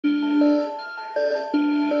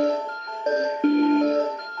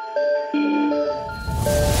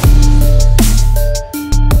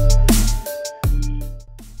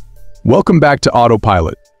Welcome back to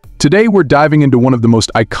Autopilot. Today we're diving into one of the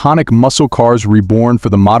most iconic muscle cars reborn for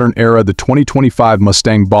the modern era, the 2025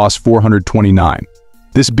 Mustang Boss 429.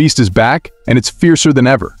 This beast is back, and it's fiercer than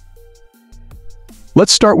ever.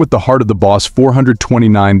 Let's start with the heart of the Boss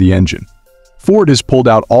 429, the engine. Ford has pulled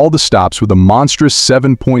out all the stops with a monstrous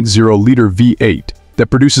 7.0-liter V8 that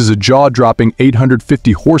produces a jaw-dropping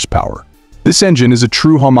 850 horsepower. This engine is a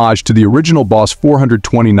true homage to the original Boss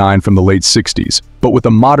 429 from the late 60s, but with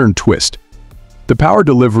a modern twist. The power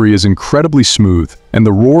delivery is incredibly smooth, and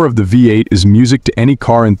the roar of the V8 is music to any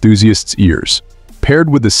car enthusiast's ears. Paired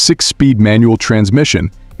with a 6-speed manual transmission,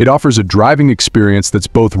 it offers a driving experience that's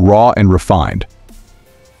both raw and refined.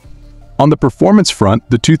 On the performance front,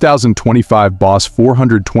 the 2025 Boss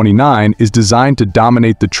 429 is designed to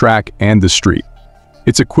dominate the track and the street.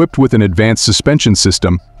 It's equipped with an advanced suspension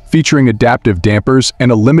system, featuring adaptive dampers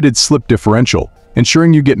and a limited slip differential,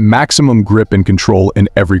 ensuring you get maximum grip and control in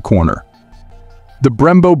every corner. The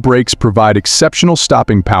Brembo brakes provide exceptional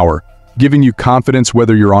stopping power, giving you confidence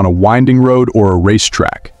whether you're on a winding road or a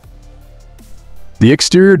racetrack. The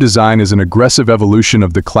exterior design is an aggressive evolution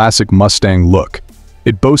of the classic Mustang look.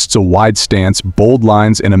 It boasts a wide stance, bold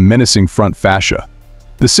lines, and a menacing front fascia.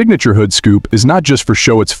 The signature hood scoop is not just for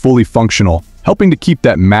show, it's fully functional, helping to keep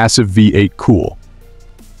that massive V8 cool.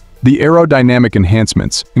 The aerodynamic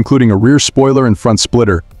enhancements, including a rear spoiler and front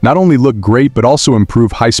splitter, not only look great but also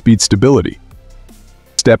improve high-speed stability.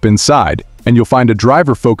 Step inside, and you'll find a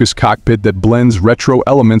driver-focused cockpit that blends retro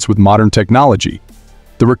elements with modern technology.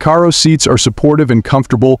 The Recaro seats are supportive and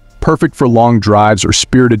comfortable, perfect for long drives or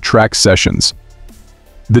spirited track sessions.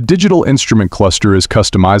 The digital instrument cluster is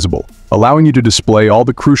customizable, allowing you to display all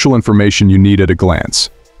the crucial information you need at a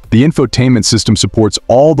glance. The infotainment system supports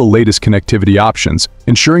all the latest connectivity options,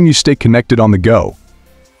 ensuring you stay connected on the go.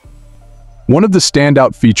 One of the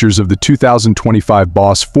standout features of the 2025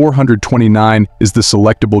 Boss 429 is the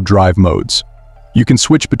selectable drive modes. You can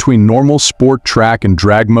switch between normal, sport, track, and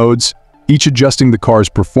drag modes, each adjusting the car's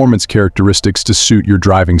performance characteristics to suit your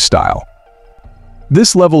driving style.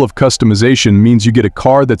 This level of customization means you get a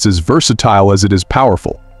car that's as versatile as it is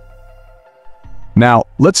powerful. Now,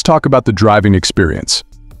 let's talk about the driving experience.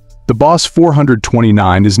 The Boss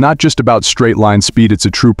 429 is not just about straight-line speed, it's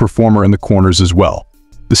a true performer in the corners as well.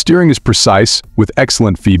 The steering is precise, with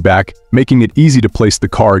excellent feedback, making it easy to place the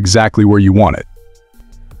car exactly where you want it.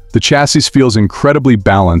 The chassis feels incredibly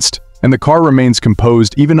balanced, and the car remains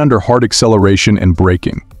composed even under hard acceleration and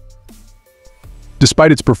braking.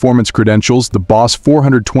 Despite its performance credentials, the Boss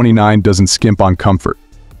 429 doesn't skimp on comfort.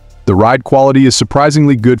 The ride quality is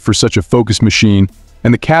surprisingly good for such a focused machine,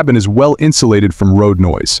 and the cabin is well insulated from road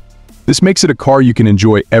noise. This makes it a car you can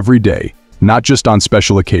enjoy every day, not just on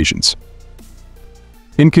special occasions.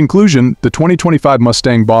 In conclusion, the 2025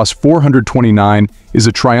 Mustang Boss 429 is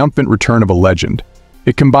a triumphant return of a legend.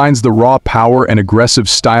 It combines the raw power and aggressive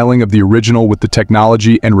styling of the original with the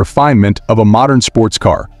technology and refinement of a modern sports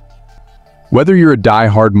car. Whether you're a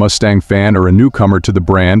die-hard Mustang fan or a newcomer to the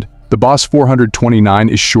brand, the Boss 429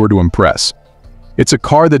 is sure to impress. It's a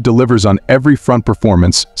car that delivers on every front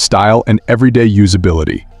performance, style, and everyday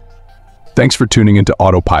usability. Thanks for tuning into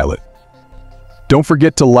Autopilot. Don't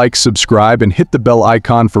forget to like, subscribe, and hit the bell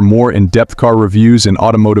icon for more in-depth car reviews and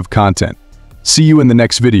automotive content. See you in the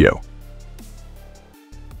next video.